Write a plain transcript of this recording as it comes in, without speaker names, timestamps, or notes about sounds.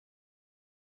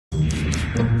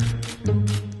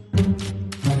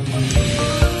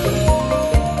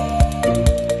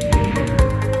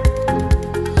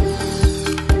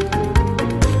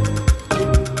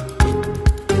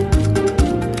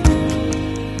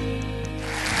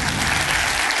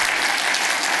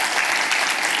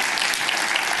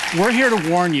We're here to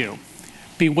warn you.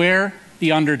 Beware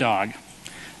the underdog.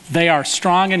 They are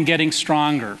strong and getting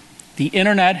stronger. The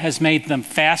internet has made them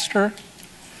faster,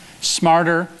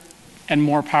 smarter, and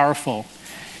more powerful.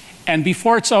 And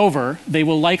before it's over, they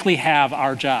will likely have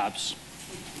our jobs.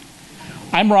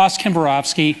 I'm Ross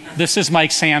Kimbarovsky. This is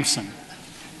Mike Samson.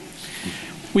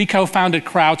 We co-founded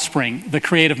crowdSPRING, the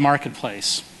creative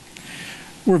marketplace.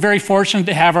 We're very fortunate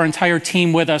to have our entire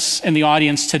team with us in the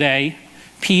audience today.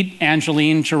 Pete,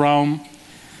 Angeline, Jerome,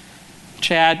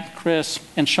 Chad, Chris,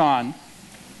 and Sean.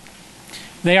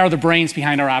 They are the brains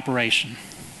behind our operation.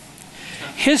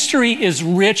 History is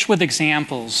rich with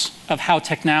examples of how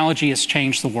technology has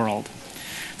changed the world.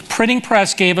 The printing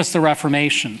press gave us the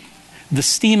Reformation. The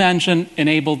steam engine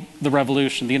enabled the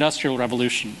revolution, the Industrial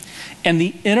Revolution. And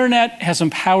the internet has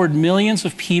empowered millions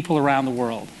of people around the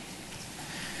world.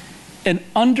 An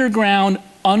underground,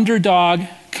 underdog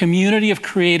community of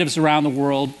creatives around the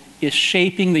world is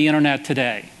shaping the internet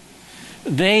today.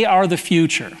 They are the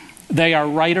future. They are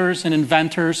writers and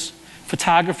inventors,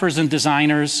 photographers and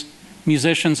designers,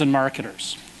 musicians and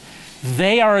marketers.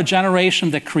 They are a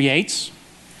generation that creates,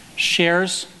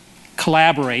 shares,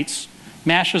 collaborates,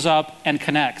 mashes up, and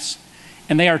connects.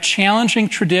 And they are challenging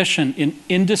tradition in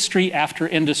industry after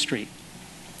industry.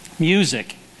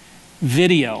 Music,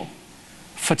 video,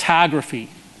 photography,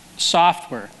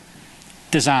 software,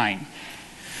 design.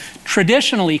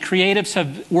 Traditionally, creatives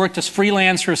have worked as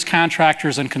freelancers,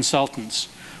 contractors, and consultants.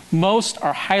 Most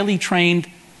are highly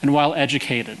trained and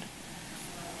well-educated.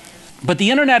 But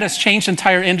the internet has changed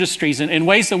entire industries in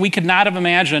ways that we could not have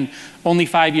imagined only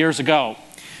 5 years ago.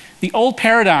 The old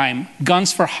paradigm,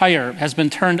 guns for hire, has been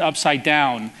turned upside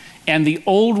down, and the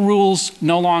old rules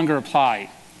no longer apply.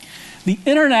 The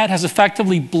internet has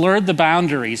effectively blurred the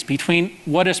boundaries between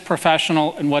what is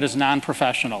professional and what is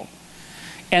non-professional.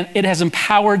 And it has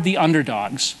empowered the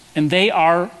underdogs, and they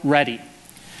are ready.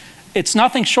 It's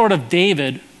nothing short of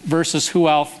David versus who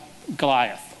else?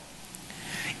 Goliath.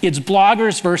 It's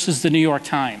bloggers versus the New York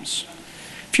Times.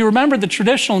 If you remember, the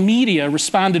traditional media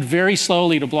responded very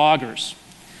slowly to bloggers.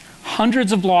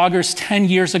 Hundreds of bloggers 10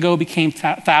 years ago became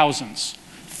thousands.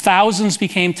 Thousands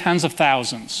became tens of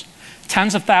thousands.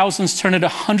 Tens of thousands turned into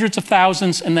hundreds of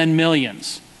thousands and then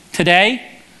millions. Today,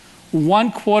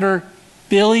 1/4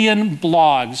 billion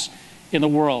blogs in the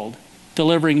world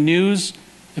delivering news,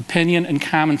 opinion, and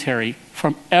commentary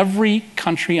from every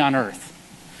country on earth.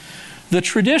 The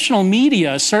traditional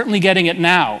media is certainly getting it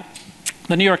now.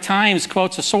 The New York Times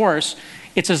quotes a source,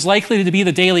 "It's as likely to be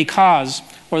the Daily Cause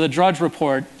or the Drudge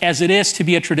Report as it is to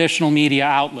be a traditional media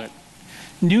outlet."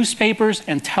 Newspapers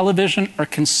and television are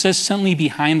consistently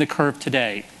behind the curve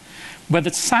today. By the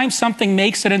time something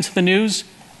makes it into the news,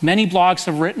 many blogs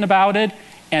have written about it,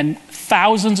 and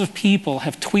thousands of people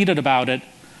have tweeted about it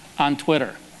on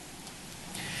Twitter.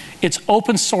 It's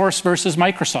open source versus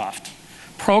Microsoft.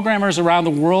 Programmers around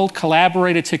the world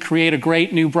collaborated to create a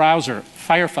great new browser,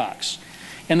 Firefox.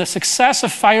 And the success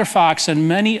of Firefox and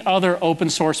many other open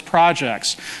source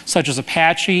projects, such as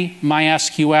Apache,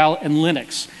 MySQL, and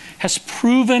Linux, has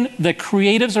proven that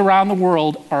creatives around the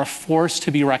world are a force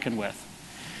to be reckoned with.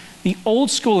 The old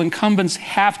school incumbents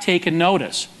have taken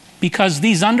notice because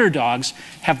these underdogs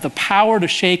have the power to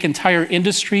shake entire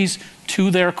industries to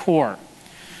their core.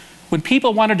 When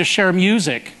people wanted to share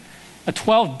music, a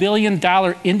 $12 billion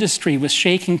industry was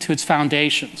shaking to its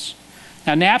foundations.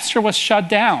 Now, Napster was shut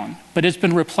down, but it's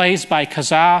been replaced by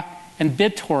Kazaa and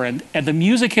BitTorrent, and the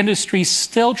music industry is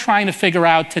still trying to figure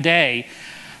out today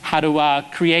how to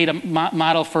create a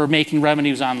model for making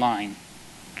revenues online.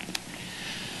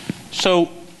 So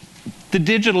the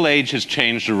digital age has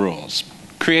changed the rules.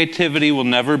 Creativity will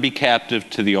never be captive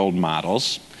to the old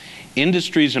models.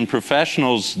 Industries and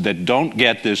professionals that don't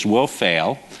get this will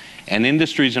fail, and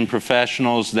industries and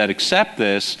professionals that accept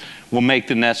this will make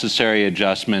the necessary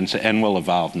adjustments and will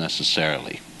evolve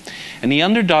necessarily. And the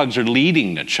underdogs are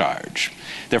leading the charge.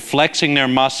 They're flexing their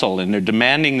muscle, and they're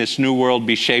demanding this new world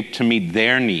be shaped to meet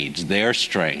their needs, their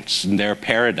strengths, and their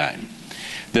paradigm.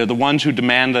 They're the ones who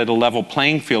demand that a level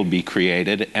playing field be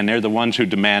created, and they're the ones who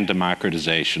demand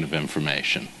democratization of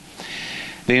information.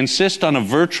 They insist on a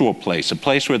virtual place, a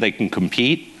place where they can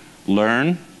compete,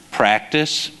 learn,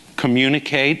 practice,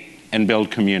 communicate, and build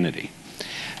community.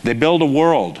 They build a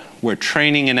world where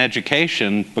training and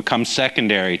education become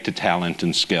secondary to talent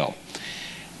and skill.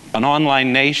 An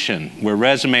online nation where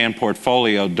resume and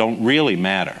portfolio don't really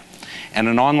matter, and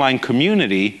an online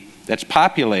community that's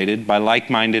populated by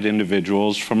like-minded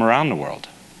individuals from around the world.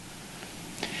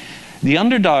 The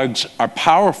underdogs are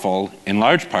powerful in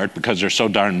large part because there's so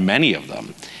darn many of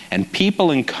them, and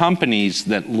people and companies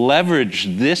that leverage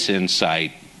this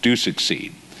insight do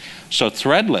succeed. So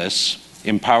Threadless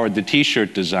empowered the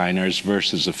t-shirt designers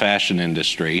versus the fashion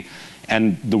industry,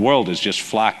 and the world has just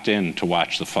flocked in to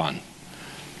watch the fun.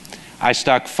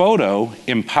 iStockPhoto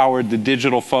empowered the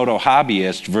digital photo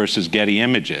hobbyist versus Getty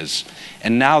Images,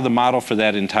 and now the model for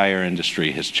that entire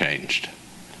industry has changed.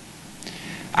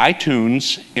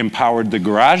 iTunes empowered the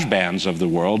garage bands of the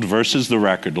world versus the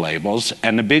record labels,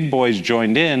 and the big boys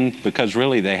joined in because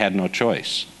really they had no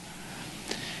choice.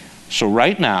 So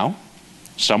right now,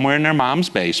 somewhere in their mom's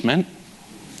basement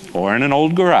or in an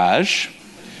old garage,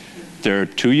 there are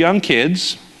two young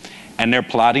kids, and they're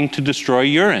plotting to destroy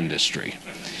your industry.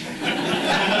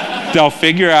 They'll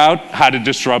figure out how to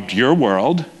disrupt your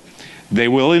world. They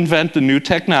will invent the new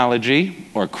technology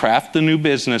or craft the new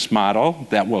business model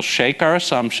that will shake our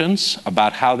assumptions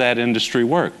about how that industry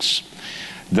works.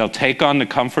 They'll take on the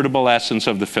comfortable essence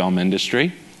of the film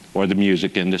industry or the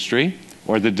music industry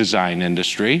or the design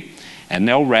industry, and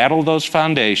they'll rattle those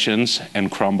foundations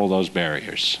and crumble those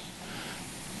barriers.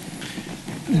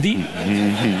 The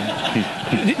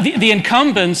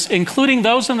incumbents, including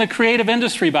those in the creative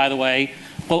industry, by the way,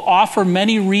 will offer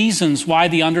many reasons why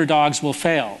the underdogs will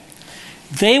fail.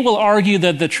 They will argue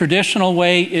that the traditional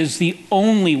way is the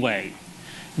only way.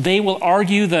 They will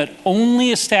argue that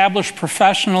only established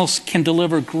professionals can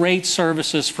deliver great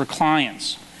services for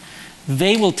clients.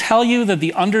 They will tell you that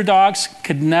the underdogs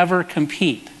could never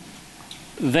compete.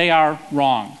 They are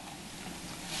wrong.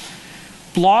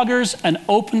 Bloggers and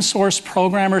open source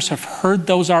programmers have heard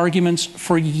those arguments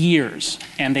for years,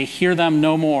 and they hear them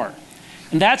no more.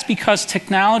 And that's because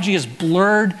technology has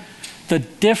blurred the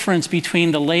difference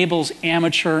between the labels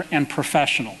amateur and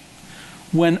professional.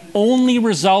 When only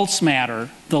results matter,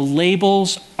 the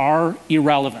labels are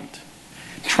irrelevant.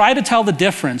 Try to tell the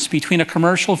difference between a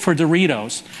commercial for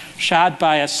Doritos shot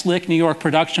by a slick New York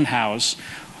production house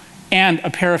and a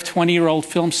pair of 20-year-old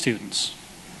film students.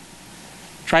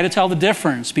 Try to tell the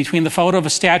difference between the photo of a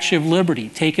Statue of Liberty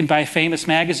taken by a famous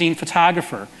magazine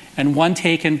photographer and one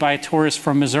taken by a tourist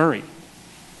from Missouri.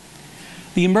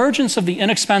 The emergence of the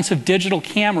inexpensive digital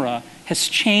camera has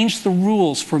changed the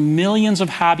rules for millions of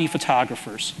hobby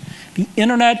photographers. The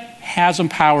internet has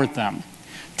empowered them.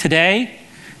 Today,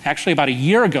 actually about a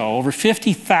year ago, over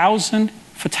 50,000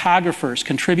 photographers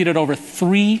contributed over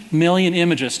 3 million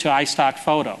images to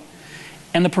iStockPhoto.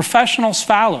 And the professionals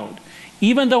followed.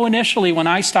 Even though initially when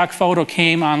iStockPhoto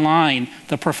came online,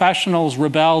 the professionals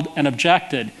rebelled and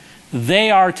objected,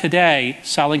 they are today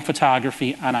selling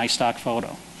photography on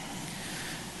iStockPhoto.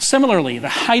 Similarly, the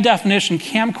high-definition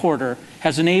camcorder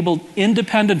has enabled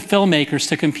independent filmmakers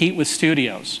to compete with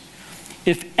studios.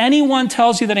 If anyone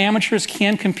tells you that amateurs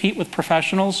can compete with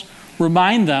professionals,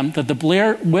 remind them that the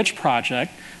Blair Witch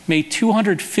Project made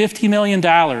 $250 million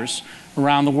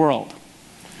around the world.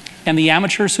 And the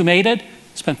amateurs who made it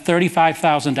spent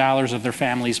 $35,000 of their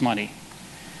family's money.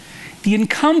 The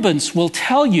incumbents will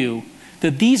tell you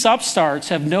that these upstarts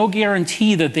have no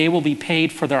guarantee that they will be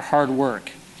paid for their hard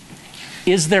work.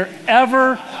 Is there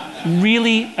ever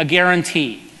really a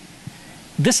guarantee?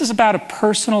 This is about a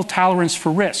personal tolerance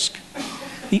for risk.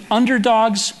 The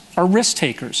underdogs are risk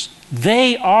takers.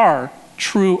 They are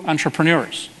true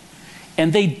entrepreneurs.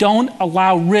 And they don't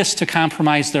allow risk to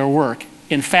compromise their work.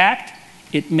 In fact,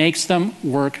 it makes them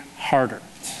work harder.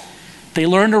 They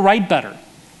learn to write better.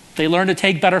 They learn to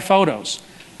take better photos.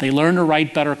 They learn to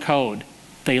write better code.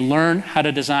 They learn how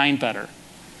to design better.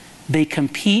 They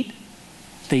compete.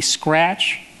 They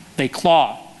scratch, they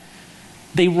claw.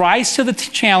 They rise to the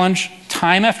challenge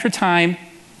time after time,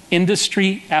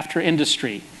 industry after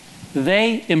industry.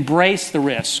 They embrace the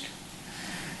risk.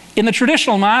 In the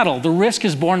traditional model, the risk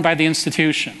is borne by the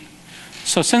institution.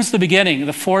 So since the beginning,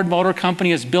 the Ford Motor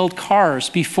Company has built cars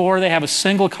before they have a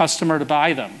single customer to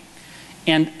buy them.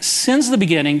 And since the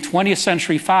beginning, 20th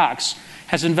Century Fox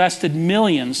has invested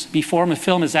millions before a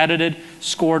film is edited,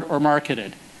 scored, or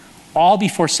marketed, all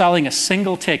before selling a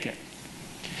single ticket.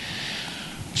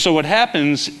 So what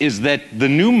happens is that the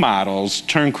new models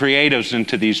turn creatives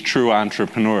into these true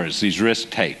entrepreneurs, these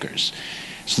risk takers.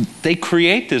 So they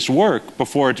create this work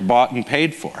before it's bought and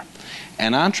paid for.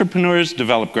 And entrepreneurs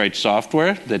develop great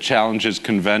software that challenges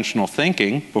conventional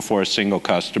thinking before a single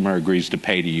customer agrees to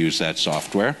pay to use that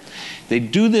software. They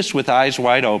do this with eyes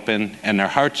wide open and their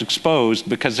hearts exposed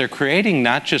because they're creating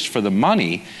not just for the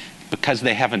money, because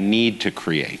they have a need to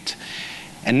create.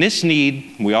 And this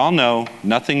need, we all know,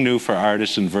 nothing new for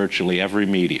artists in virtually every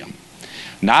medium.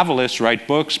 Novelists write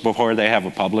books before they have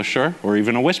a publisher or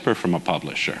even a whisper from a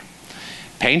publisher.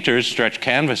 Painters stretch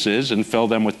canvases and fill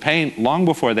them with paint long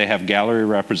before they have gallery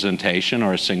representation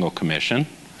or a single commission.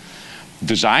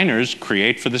 Designers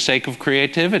create for the sake of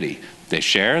creativity. They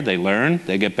share, they learn,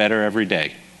 they get better every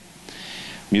day.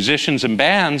 Musicians and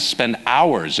bands spend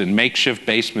hours in makeshift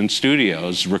basement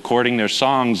studios recording their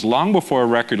songs long before a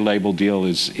record label deal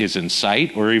is in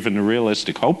sight or even a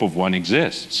realistic hope of one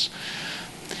exists.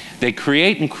 They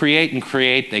create and create and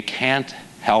create. They can't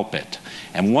help it.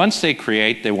 And once they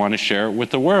create, they want to share it with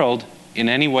the world in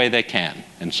any way they can,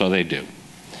 and so they do.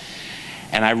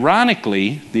 And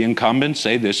ironically, the incumbents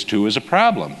say this too is a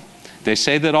problem. They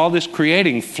say that all this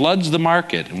creating floods the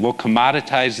market and will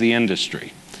commoditize the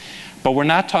industry. But we're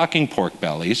not talking pork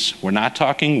bellies, we're not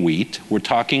talking wheat, we're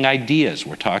talking ideas,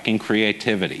 we're talking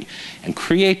creativity. And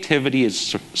creativity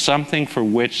is something for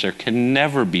which there can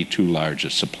never be too large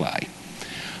a supply.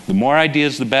 The more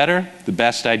ideas, the better. The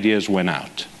best ideas win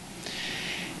out.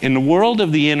 In the world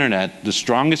of the internet, the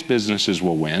strongest businesses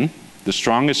will win, the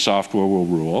strongest software will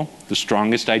rule, the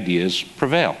strongest ideas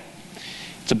prevail.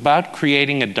 It's about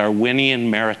creating a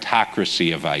Darwinian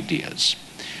meritocracy of ideas.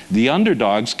 The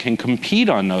underdogs can compete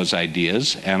on those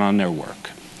ideas and on their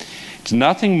work. It's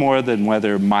nothing more than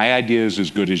whether my idea is as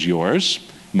good as yours,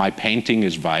 my painting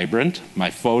is vibrant, my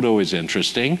photo is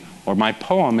interesting, or my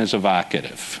poem is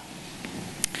evocative.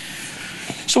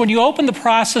 So when you open the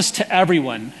process to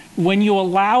everyone, when you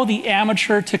allow the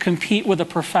amateur to compete with a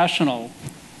professional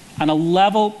on a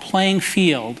level playing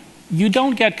field, you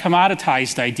don't get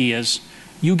commoditized ideas,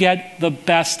 you get the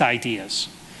best ideas.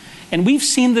 And we've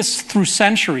seen this through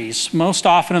centuries, most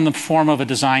often in the form of a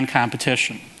design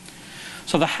competition.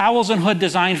 So the Howells and Hood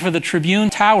design for the Tribune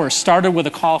Tower started with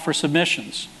a call for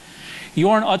submissions.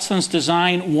 Jorn Utsson's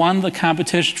design won the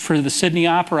competition for the Sydney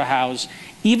Opera House,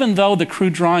 even though the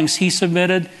crude drawings he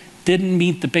submitted didn't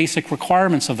meet the basic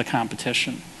requirements of the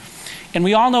competition. And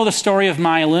we all know the story of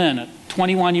Mai Lin, a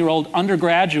 21-year-old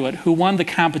undergraduate who won the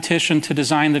competition to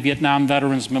design the Vietnam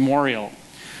Veterans Memorial.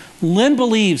 Lin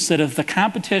believes that if the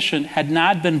competition had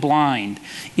not been blind,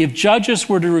 if judges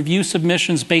were to review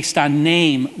submissions based on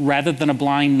name rather than a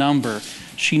blind number,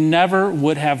 she never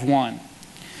would have won.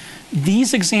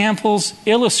 These examples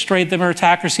illustrate the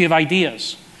meritocracy of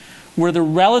ideas, where the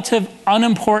relative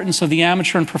unimportance of the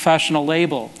amateur and professional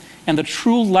label and the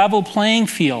true level playing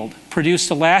field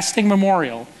produced a lasting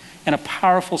memorial and a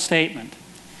powerful statement.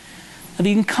 Now,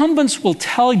 the incumbents will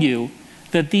tell you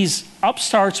that these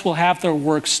upstarts will have their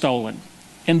work stolen.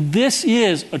 And this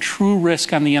is a true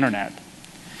risk on the internet.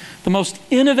 The most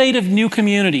innovative new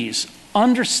communities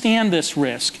understand this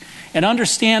risk and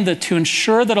understand that to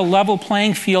ensure that a level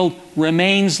playing field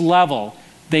remains level,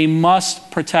 they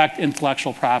must protect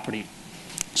intellectual property.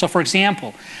 So for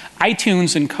example,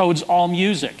 iTunes encodes all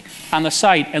music on the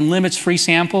site and limits free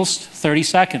samples to 30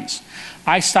 seconds.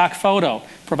 iStockPhoto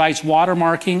provides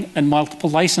watermarking and multiple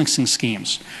licensing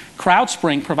schemes.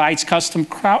 CrowdSPRING provides custom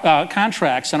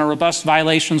contracts and a robust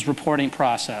violations reporting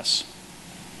process.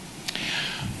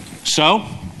 So,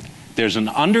 there's an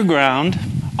underground,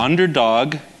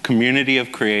 underdog community of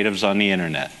creatives on the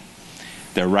internet.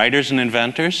 They're writers and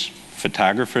inventors,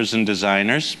 photographers and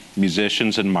designers,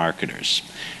 musicians and marketers.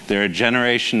 They're a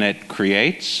generation that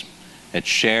creates, that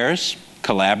shares,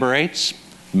 collaborates,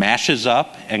 mashes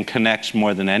up, and connects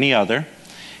more than any other,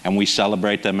 and we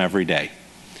celebrate them every day.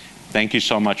 Thank you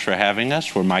so much for having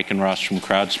us. We're Mike and Ross from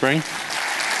crowdSPRING.